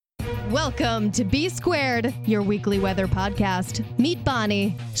Welcome to B Squared, your weekly weather podcast. Meet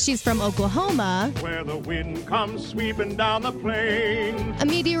Bonnie. She's from Oklahoma, where the wind comes sweeping down the plain. A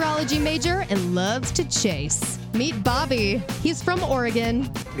meteorology major and loves to chase. Meet Bobby. He's from Oregon.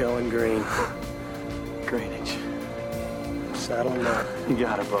 Going green. Greenwich. Saddle up. You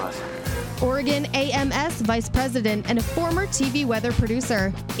got it, boss. Oregon AMS vice president and a former TV weather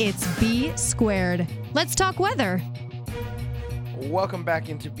producer. It's B Squared. Let's talk weather. Welcome back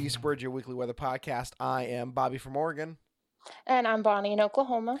into B Squared, your weekly weather podcast. I am Bobby from Oregon. And I'm Bonnie in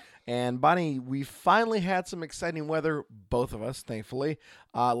Oklahoma. And Bonnie, we finally had some exciting weather, both of us, thankfully.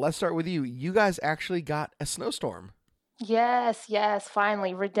 Let's start with you. You guys actually got a snowstorm. Yes,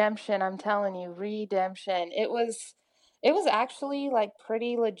 finally. Redemption, I'm telling you, redemption. It was actually like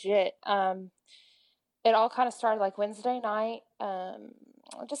pretty legit. It all kind of started like Wednesday night.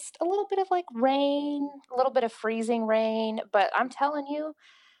 Just a little bit of like rain, a little bit of freezing rain, but I'm telling you,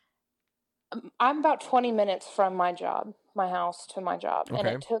 I'm about 20 minutes from my house to my job, okay. And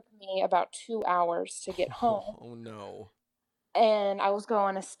it took me about 2 hours to get home. Oh no. And I was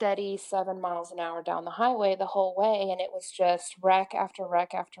going a steady 7 miles an hour down the highway the whole way, and it was just wreck after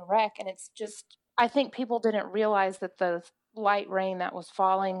wreck after wreck, and it's just, I think people didn't realize that the light rain that was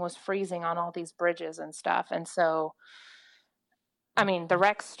falling was freezing on all these bridges and stuff, and so I mean, the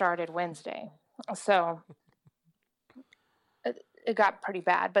wrecks started Wednesday, so it got pretty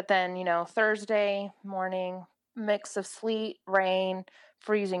bad. But then, Thursday morning, mix of sleet, rain,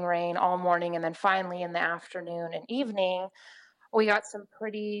 freezing rain all morning, and then finally in the afternoon and evening, we got some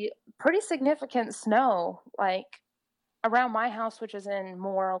pretty significant snow, like around my house, which is in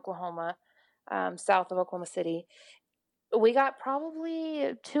Moore, Oklahoma, south of Oklahoma City. We got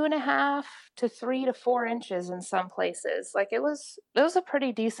probably 2.5 to 3 to 4 inches in some places. Like it was a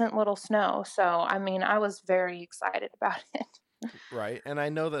pretty decent little snow. So, I mean, I was very excited about it. Right. And I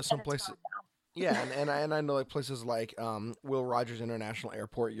know that some places, yeah. And I know like places like Will Rogers International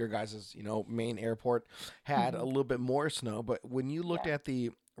Airport, your guys' main airport, had a little bit more snow. But when you looked at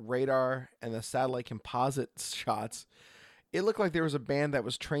the radar and the satellite composite shots, it looked like there was a band that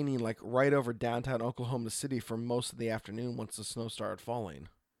was training like right over downtown Oklahoma City for most of the afternoon once the snow started falling.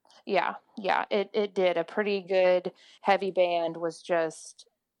 Yeah, it did. A pretty good heavy band was just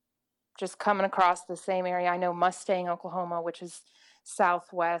coming across the same area. I know Mustang, Oklahoma, which is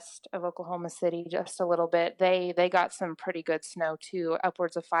southwest of Oklahoma City, just a little bit. They got some pretty good snow too,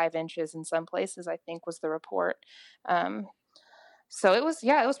 upwards of 5 inches in some places, I think was the report. So it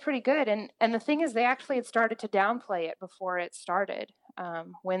was pretty good. And the thing is, they actually had started to downplay it before it started.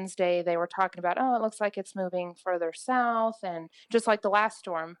 Wednesday, they were talking about, it looks like it's moving further south. And just like the last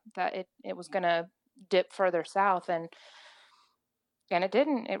storm, that it was going to dip further south. And it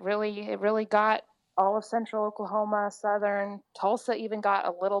didn't. It really got all of central Oklahoma, southern. Tulsa even got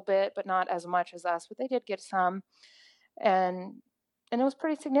a little bit, but not as much as us. But they did get some. And it was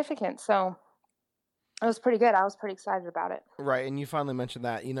pretty significant. So it was pretty good. I was pretty excited about it. Right, and you finally mentioned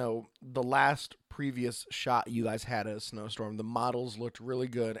that, the last previous shot you guys had at a snowstorm, the models looked really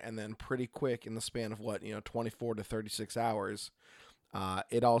good, and then pretty quick in the span of 24 to 36 hours,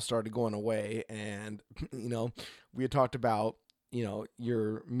 it all started going away, and, we had talked about,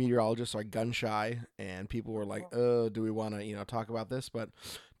 your meteorologists are gun shy, and people were like, do we want to, talk about this? But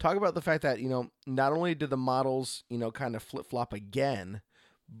talk about the fact that, not only did the models, kind of flip-flop again,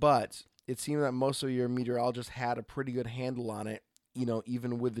 but it seemed that most of your meteorologists had a pretty good handle on it,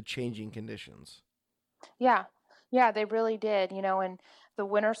 even with the changing conditions. Yeah, they really did, and the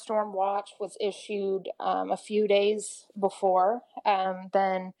winter storm watch was issued a few days before.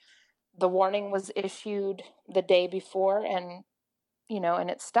 Then the warning was issued the day before, and, and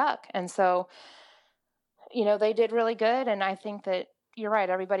it stuck. And so, they did really good. And I think that you're right.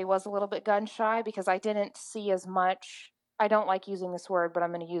 Everybody was a little bit gun shy because I didn't see as much. I don't like using this word, but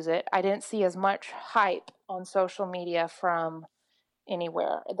I'm going to use it. I didn't see as much hype on social media from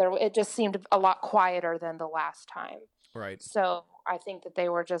anywhere. It just seemed a lot quieter than the last time. Right. So I think that they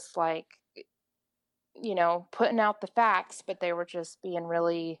were just like, putting out the facts, but they were just being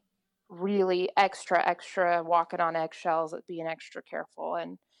really, really extra walking on eggshells, being extra careful.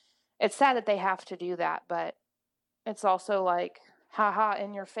 And it's sad that they have to do that, but it's also like, haha,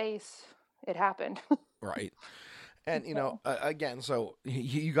 in your face, it happened. Right. And, again, so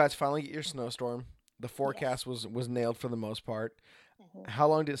you guys finally get your snowstorm. The forecast was nailed for the most part. Mm-hmm. How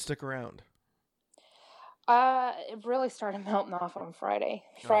long did it stick around? It really started melting off on Friday.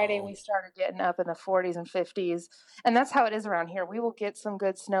 We started getting up in the 40s and 50s. And that's how it is around here. We will get some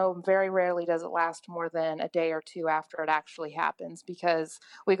good snow. Very rarely does it last more than a day or two after it actually happens because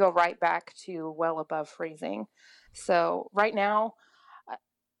we go right back to well above freezing. So right now,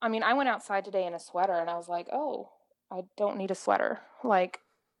 I mean, I went outside today in a sweater and I was like, oh, I don't need a sweater. Like,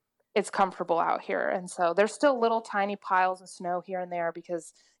 it's comfortable out here. And so there's still little tiny piles of snow here and there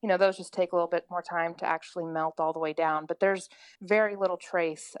because, those just take a little bit more time to actually melt all the way down. But there's very little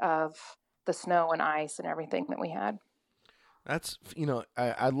trace of the snow and ice and everything that we had. That's,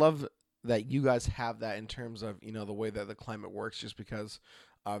 I love that you guys have that in terms of, the way that the climate works, just because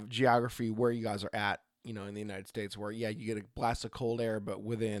of geography, where you guys are at, in the United States, where, yeah, you get a blast of cold air, but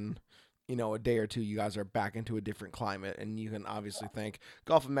within, a day or two, you guys are back into a different climate. And you can obviously thank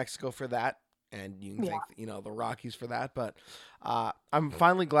Gulf of Mexico for that. And you can thank, the Rockies for that. But I'm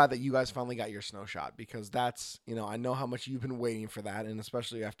finally glad that you guys finally got your snow shot, because that's, I know how much you've been waiting for that. And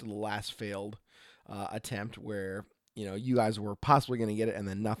especially after the last failed attempt where, you guys were possibly going to get it and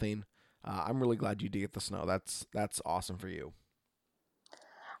then nothing. I'm really glad you did get the snow. That's awesome for you.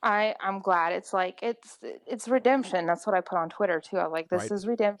 I'm glad. It's like it's redemption. That's what I put on Twitter too. I'm like, this is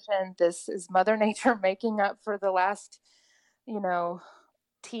redemption. This is Mother Nature making up for the last,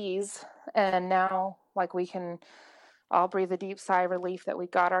 tease. And now, like, we can all breathe a deep sigh of relief that we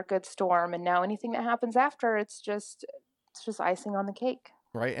got our good storm. And now anything that happens after, it's just icing on the cake.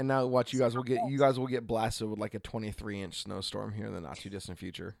 Right. And now watch, you guys will get blasted with like a 23-inch snowstorm here in the not too distant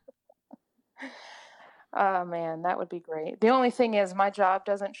future. Oh man, that would be great. The only thing is my job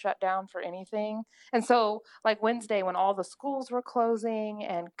doesn't shut down for anything. And so like Wednesday, when all the schools were closing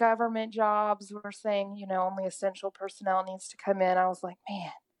and government jobs were saying, only essential personnel needs to come in, I was like,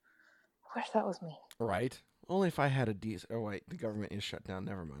 man, I wish that was me. Right. Only if I had a decent, oh wait, the government is shut down.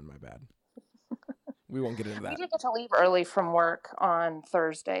 Never mind. My bad. We won't get into that. We did get to leave early from work on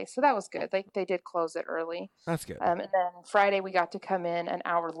Thursday, so that was good. They did close it early. That's good. And then Friday we got to come in an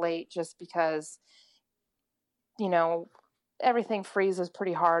hour late just because, everything freezes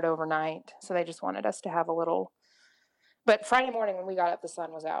pretty hard overnight. So they just wanted us to have a little. But Friday morning when we got up, the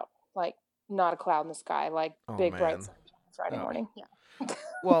sun was out, like not a cloud in the sky, like big bright sun Friday morning. Yeah.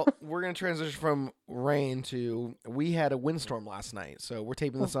 Well, we're going to transition from rain to, we had a windstorm last night. So we're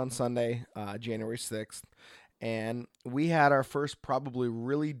taping this on Sunday, January 6th. And we had our first probably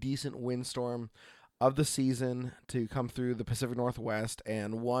really decent windstorm of the season to come through the Pacific Northwest,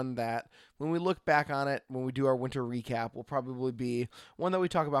 and one that when we look back on it, when we do our winter recap, will probably be one that we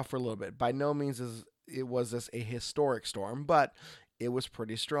talk about for a little bit. By no means was this a historic storm, but it was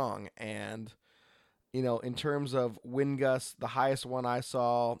pretty strong. And in terms of wind gusts, the highest one I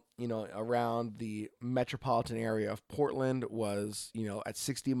saw, around the metropolitan area of Portland was, at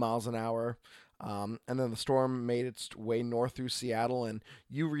 60 miles an hour. And then the storm made its way north through Seattle, and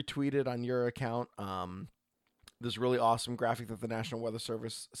you retweeted on your account this really awesome graphic that the National Weather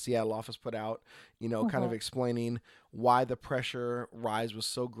Service Seattle office put out, kind of explaining why the pressure rise was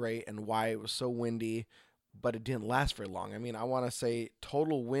so great and why it was so windy, but it didn't last very long. I mean, I want to say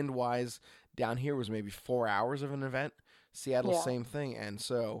total wind-wise down here was maybe 4 hours of an event. Seattle, same thing. And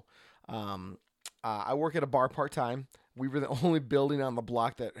so I work at a bar part-time. We were the only building on the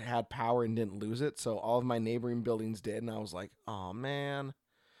block that had power and didn't lose it. So all of my neighboring buildings did. And I was like, oh man,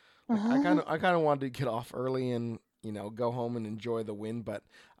 I kind of wanted to get off early and, go home and enjoy the wind, but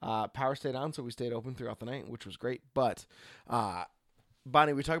power stayed on. So we stayed open throughout the night, which was great. But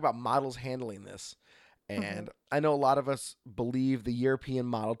Bonnie, we talk about models handling this. And I know a lot of us believe the European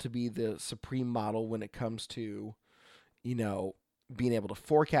model to be the supreme model when it comes to, being able to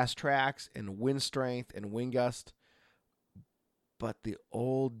forecast tracks and wind strength and wind gust. But the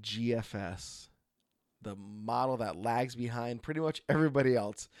old GFS, the model that lags behind pretty much everybody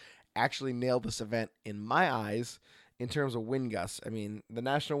else, actually nailed this event in my eyes in terms of wind gusts. I mean, the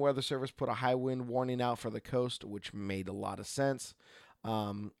National Weather Service put a high wind warning out for the coast, which made a lot of sense.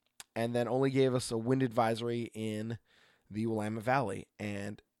 And then only gave us a wind advisory in the Willamette Valley.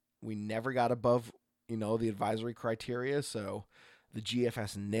 And we never got above, the advisory criteria. So the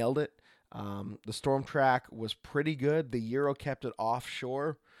GFS nailed it. The storm track was pretty good. The Euro kept it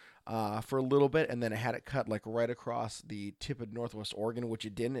offshore for a little bit, and then it had it cut like right across the tip of Northwest Oregon, which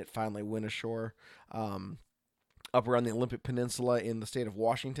it didn't. It finally went ashore up around the Olympic Peninsula in the state of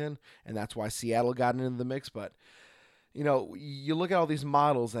Washington, and that's why Seattle got into the mix. But, you look at all these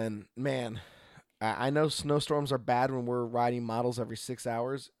models, and man, I know snowstorms are bad when we're riding models every 6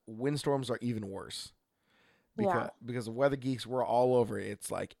 hours. Windstorms are even worse. Because the weather geeks were all over it.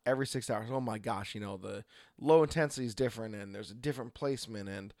 It's like every 6 hours, oh my gosh, the low intensity is different and there's a different placement.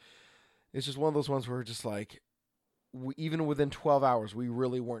 And it's just one of those ones where just like, even within 12 hours, we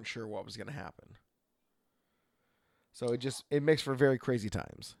really weren't sure what was going to happen. So it makes for very crazy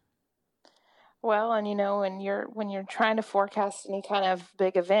times. Well, and when you're trying to forecast any kind of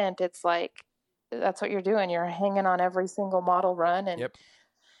big event, it's like, that's what you're doing. You're hanging on every single model run. And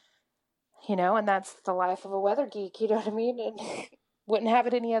And that's the life of a weather geek, you know what I mean? And wouldn't have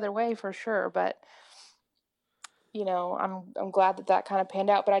it any other way for sure, but I'm glad that kind of panned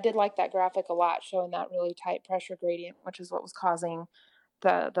out. But I did like that graphic a lot, showing that really tight pressure gradient, which is what was causing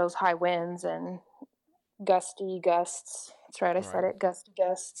those high winds and gusty gusts. That's right, I said it, gusty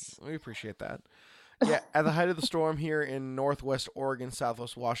gusts. We appreciate that. Yeah, at the height of the storm here in northwest Oregon,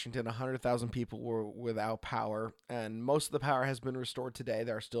 southwest Washington, 100,000 people were without power, and most of the power has been restored today.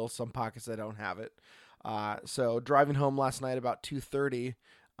 There are still some pockets that don't have it. So driving home last night about 2:30,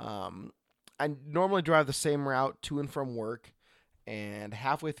 I normally drive the same route to and from work, and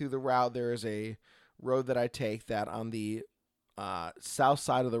halfway through the route there is a road that I take that on the south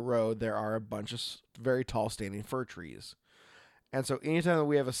side of the road there are a bunch of very tall standing fir trees. And so anytime that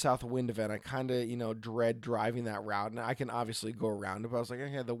we have a south wind event, I kind of, dread driving that route. And I can obviously go around it, but I was like,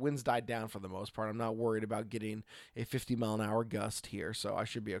 okay, the wind's died down for the most part. I'm not worried about getting a 50-mile-an-hour gust here, so I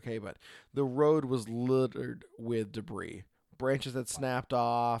should be okay. But the road was littered with debris, branches that snapped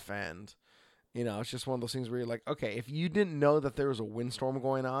off, and, it's just one of those things where you're like, okay, if you didn't know that there was a windstorm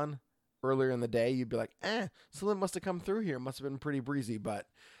going on earlier in the day, you'd be like, something must have come through here. It must have been pretty breezy, but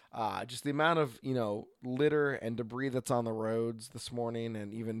just the amount of, litter and debris that's on the roads this morning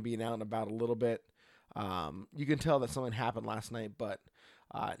and even being out and about a little bit, you can tell that something happened last night, but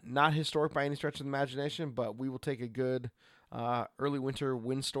not historic by any stretch of the imagination, but we will take a good early winter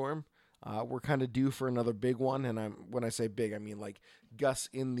windstorm. We're kind of due for another big one, and when I say big, I mean like gusts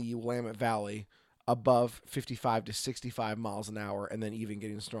in the Willamette Valley above 55 to 65 miles an hour, and then even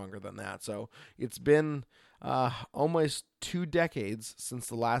getting stronger than that. So it's been almost 2 decades since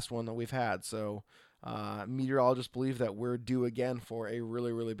the last one that we've had. So meteorologists believe that we're due again for a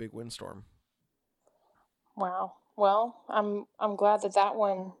really, really big windstorm. Wow. Well, I'm glad that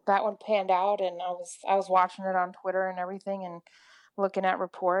one panned out, and I was watching it on Twitter and everything, and looking at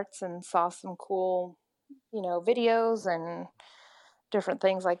reports, and saw some cool, videos and different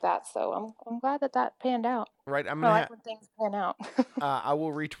things like that. So I'm glad that panned out. Right. I like when things pan out. I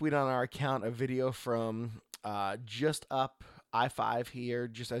will retweet on our account a video from just up I-5 here,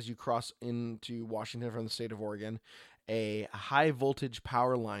 just as you cross into Washington from the state of Oregon. A high voltage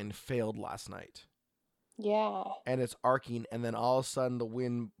power line failed last night. Yeah. And it's arcing, and then all of a sudden the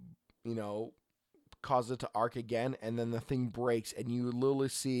wind, causes it to arc again, and then the thing breaks, and you literally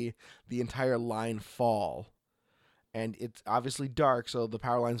see the entire line fall. And it's obviously dark, so the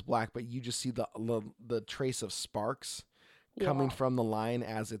power line's black, but you just see the trace of sparks coming from the line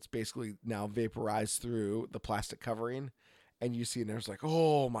as it's basically now vaporized through the plastic covering. And you see it, and it's like,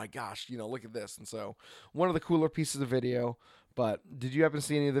 oh my gosh, look at this. And so one of the cooler pieces of video. But did you happen to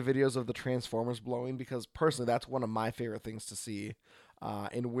see any of the videos of the transformers blowing? Because personally, that's one of my favorite things to see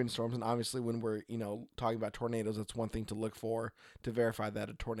in windstorms. And obviously when we're, talking about tornadoes, it's one thing to look for to verify that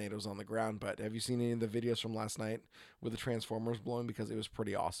a tornado's on the ground. But have you seen any of the videos from last night with the transformers blowing? Because it was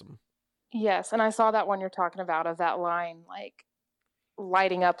pretty awesome. Yes, and I saw that one you're talking about, of that line like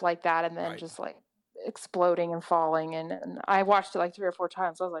lighting up like that, and then just like exploding and falling, and I watched it like 3 or 4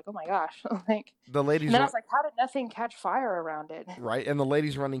 times. I was like, oh my gosh. Like, the ladies, and then I was like, how did nothing catch fire around it? Right, and the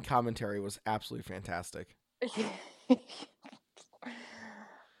ladies running commentary was absolutely fantastic.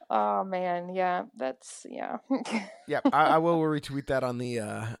 Oh man, yeah, that's yeah. I will retweet that on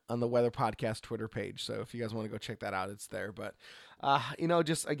the Weather Podcast Twitter page. So if you guys want to go check that out, it's there. But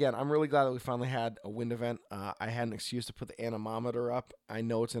just again, I'm really glad that we finally had a wind event. I had an excuse to put the anemometer up. I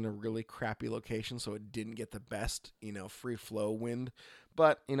know it's in a really crappy location, so it didn't get the best free flow wind.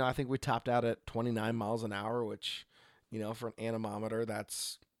 But I think we topped out at 29 miles an hour, which for an anemometer,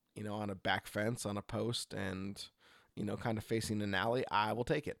 that's on a back fence on a post and kind of facing an alley, I will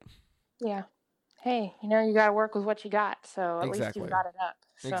take it. Yeah. Hey, you got to work with what you got. So at least you've got it up.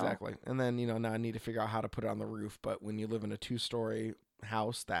 So. Exactly. And then, now I need to figure out how to put it on the roof. But when you live in a 2-story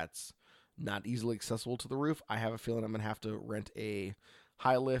house that's not easily accessible to the roof, I have a feeling I'm going to have to rent a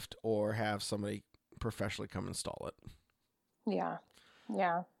high lift or have somebody professionally come install it. Yeah.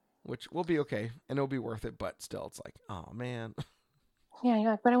 Yeah. Which will be okay. And it'll be worth it. But still, it's like, oh, man. Yeah,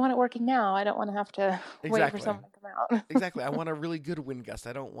 you're like, but I want it working now. I don't want to have to wait for someone to come out. Exactly. I want a really good wind gust.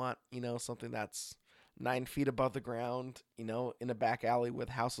 I don't want, something that's 9 feet above the ground, in a back alley with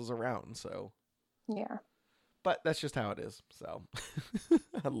houses around. So, yeah. But that's just how it is. So,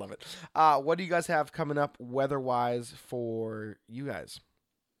 I love it. What do you guys have coming up weather-wise for you guys?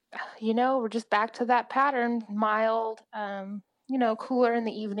 We're just back to that pattern, mild, cooler in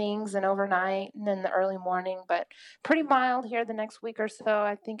the evenings and overnight and in the early morning, but pretty mild here the next week or so.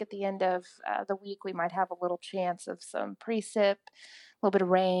 I think at the end of the week, we might have a little chance of some precip, a little bit of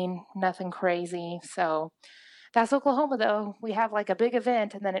rain, nothing crazy. So That's Oklahoma, though. We have like a big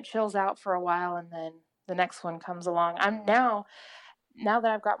event, and then it chills out for a while, and then the next one comes along. I'm now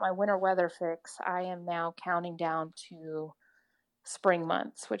that I've got my winter weather fix, I am now counting down to spring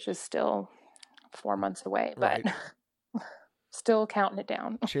months, which is still 4 months away, but Right. still counting it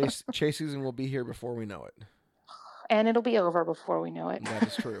down. Chase season will be here before we know it. And it'll be over before we know it. That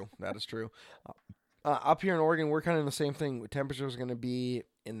is true. That is true. Up here in Oregon, we're kind of in the same thing. Temperatures are going to be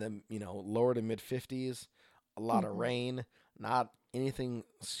in the lower to mid 50s. A lot of rain. Not anything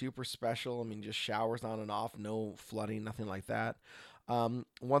super special. I mean, just showers on and off. No flooding. Nothing like that.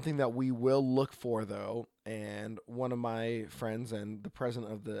 One thing that we will look for, though, and one of my friends and the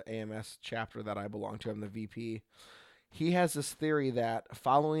president of the AMS chapter that I belong to, I'm the VP. He has this theory that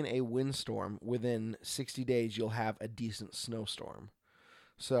following a windstorm, within 60 days, you'll have a decent snowstorm.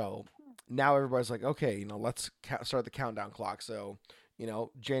 So now everybody's like, okay, let's start the countdown clock. So,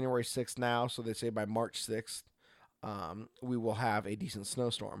 January 6th now. So they say by March 6th, we will have a decent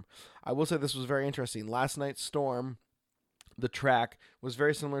snowstorm. I will say this was very interesting. Last night's storm, the track, was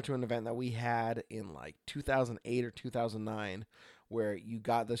very similar to an event that we had in like 2008 or 2009, where you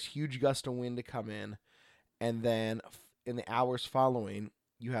got this huge gust of wind to come in. And then in the hours following,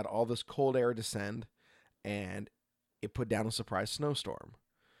 you had all this cold air descend, and it put down a surprise snowstorm.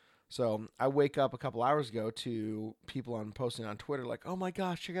 So I wake up a couple hours ago to people posting on Twitter like, oh my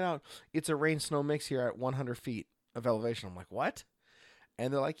gosh, check it out. It's a rain-snow mix here at 100 feet of elevation. I'm like, what?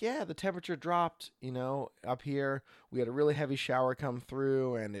 And they're like, yeah, the temperature dropped, up here. We had a really heavy shower come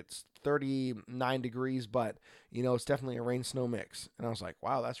through, and it's 39 degrees, but, it's definitely a rain-snow mix. And I was like,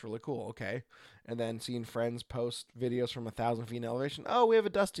 wow, that's really cool. Okay. And then seeing friends post videos from 1,000 feet in elevation. Oh, we have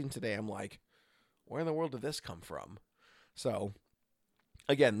a dusting today. I'm like, where in the world did this come from? So,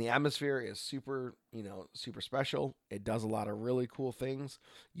 again, the atmosphere is super, super special. It does a lot of really cool things.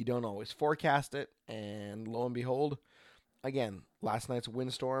 You don't always forecast it, and lo and behold, again, last night's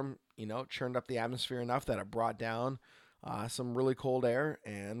windstorm, churned up the atmosphere enough that it brought down some really cold air,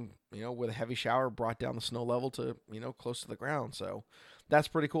 and, with a heavy shower, brought down the snow level to, close to the ground. So that's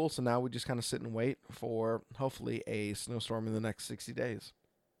pretty cool. So now we just kind of sit and wait for, hopefully, a snowstorm in the next 60 days.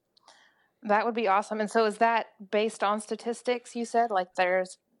 That would be awesome. And so is that based on statistics, you said? Like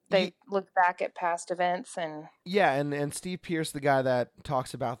they look back at past events and... Yeah, and Steve Pierce, the guy that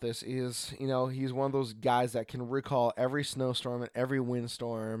talks about this, is, he's one of those guys that can recall every snowstorm and every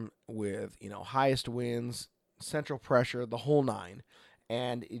windstorm with, highest winds, central pressure, the whole nine.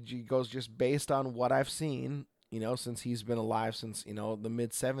 And it goes just based on what I've seen, since he's been alive since, the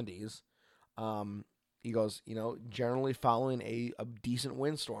mid-70s. He goes, generally following a decent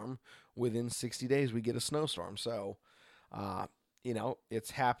windstorm, within 60 days we get a snowstorm. So,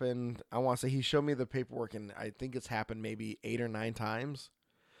 it's happened. I want to say he showed me the paperwork, and I think it's happened maybe 8 or 9 times.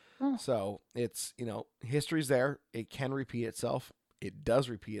 So it's, history's there. It can repeat itself. It does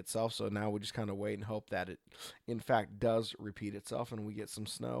repeat itself. So now we just kind of wait and hope that it, in fact, does repeat itself and we get some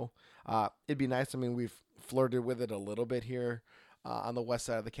snow. It'd be nice. I mean, we've flirted with it a little bit here on the west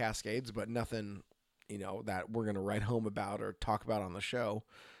side of the Cascades, but nothing, that we're going to write home about or talk about on the show.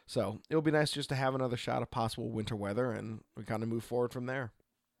 So it'll be nice just to have another shot of possible winter weather, and we kind of move forward from there.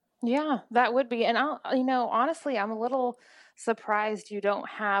 Yeah, that would be. And honestly, I'm a little surprised you don't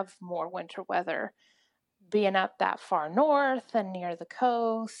have more winter weather, being up that far north and near the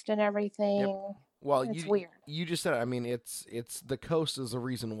coast and everything. Yep. Well, it's weird. You just said it. I mean, it's the coast is the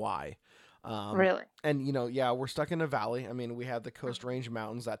reason why. Really? And, we're stuck in a valley. I mean, we have the Coast Range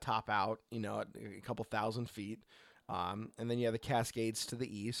Mountains that top out, at a couple thousand feet. And then you have the Cascades to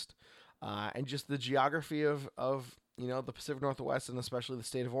the east. And just the geography of the Pacific Northwest, and especially the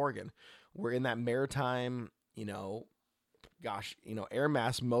state of Oregon. We're in that maritime, air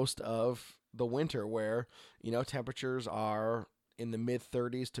mass most of the winter, where, temperatures are in the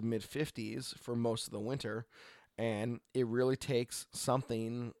mid-30s to mid-50s for most of the winter. And it really takes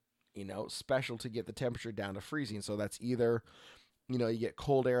something, special to get the temperature down to freezing. So that's either, you get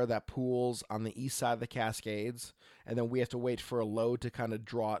cold air that pools on the east side of the Cascades, and then we have to wait for a low to kind of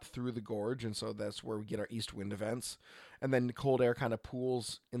draw it through the gorge. And so that's where we get our east wind events. And then the cold air kind of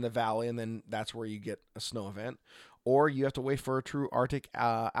pools in the valley, and then that's where you get a snow event. Or you have to wait for a true Arctic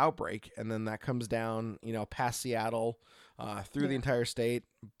outbreak, and then that comes down, past Seattle, through the entire state,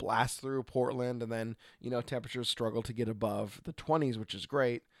 blasts through Portland, and then, temperatures struggle to get above the 20s, which is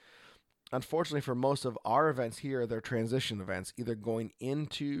great. Unfortunately, for most of our events here, they're transition events, either going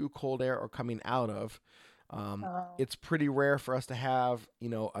into cold air or coming out of. It's pretty rare for us to have,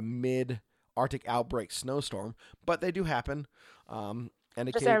 a mid-Arctic outbreak snowstorm, but they do happen. And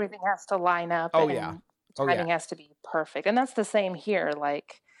just everything has to line up. Oh, yeah. Timing has to be perfect. And that's the same here.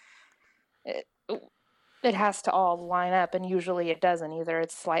 Like, it has to all line up, and usually it doesn't. Either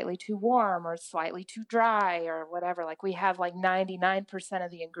it's slightly too warm or slightly too dry or whatever. Like we have like 99%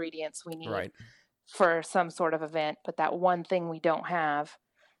 of the ingredients we need Right. for some sort of event, but that one thing we don't have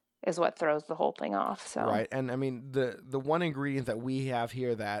is what throws the whole thing off. So Right. And I mean, the one ingredient that we have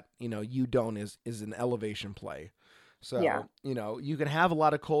here that, you don't is an elevation play. So, Yeah. You can have a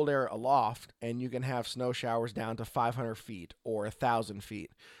lot of cold air aloft and you can have snow showers down to 500 feet or 1,000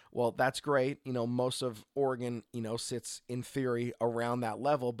 feet. Well, that's great. Most of Oregon, sits in theory around that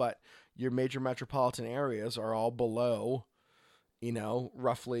level, but your major metropolitan areas are all below,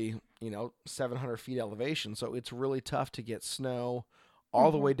 roughly, 700 feet elevation. So it's really tough to get snow all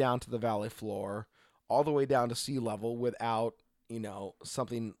the way down to the valley floor, all the way down to sea level without,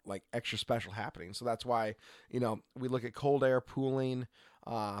 something like extra special happening. So that's why, we look at cold air pooling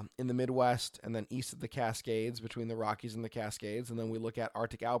in the Midwest and then east of the Cascades between the Rockies and the Cascades. And then we look at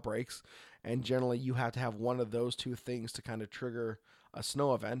Arctic outbreaks. And generally you have to have one of those two things to kind of trigger a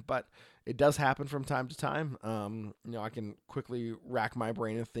snow event, but it does happen from time to time. I can quickly rack my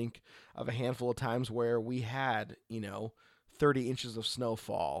brain and think of a handful of times where we had, 30 inches of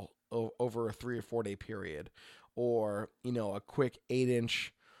snowfall over a 3 or 4 day period, or, a quick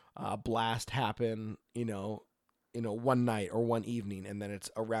 8-inch blast happen, one night or one evening, and then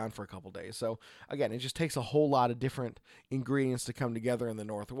it's around for a couple days. So again, it just takes a whole lot of different ingredients to come together in the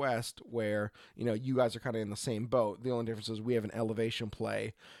Northwest where, you guys are kind of in the same boat. The only difference is we have an elevation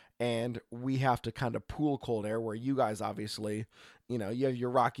play and we have to kind of pool cold air where you guys obviously, you have your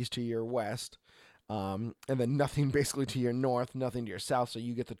Rockies to your west. And then nothing basically to your north, nothing to your south, so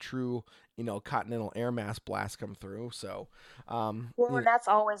you get the true, continental air mass blast come through. So, and that's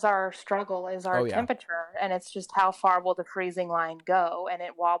always our struggle is our temperature, and it's just how far will the freezing line go, and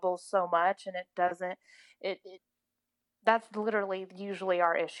it wobbles so much, and it doesn't. That's literally usually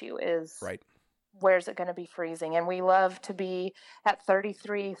our issue is right. Where's it going to be freezing? And we love to be at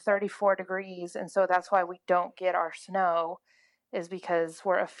 33, 34 degrees, and so that's why we don't get our snow, is because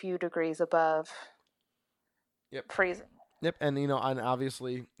we're a few degrees above. Yep. Freezing. Yep. And, and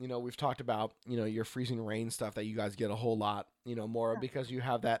obviously, we've talked about, your freezing rain stuff that you guys get a whole lot, more because you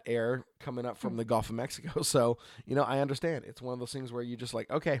have that air coming up from the Gulf of Mexico. So, I understand. It's one of those things where you just like,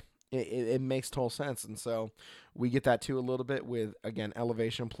 okay, it makes total sense. And so we get that too a little bit with, again,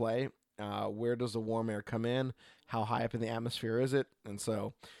 elevation play. Where does the warm air come in? How high up in the atmosphere is it? And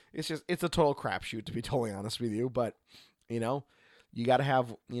so it's a total crapshoot, to be totally honest with you. But, you got to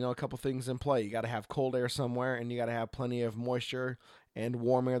have, a couple things in play. You got to have cold air somewhere, and you got to have plenty of moisture and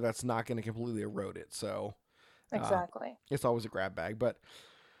warm air that's not going to completely erode it. So exactly, it's always a grab bag. But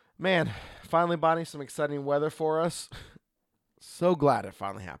man, finally, Bonnie, some exciting weather for us. So glad it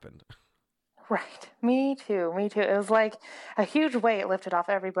finally happened. Right. Me too. It was like a huge weight lifted off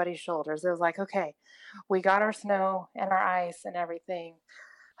everybody's shoulders. It was like, okay, we got our snow and our ice and everything.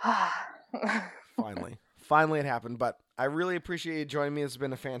 Finally it happened. But I really appreciate you joining me. It's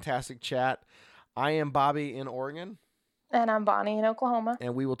been a fantastic chat. I am Bobby in Oregon. And I'm Bonnie in Oklahoma.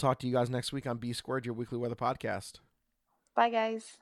 And we will talk to you guys next week on B Squared, your weekly weather podcast. Bye, guys.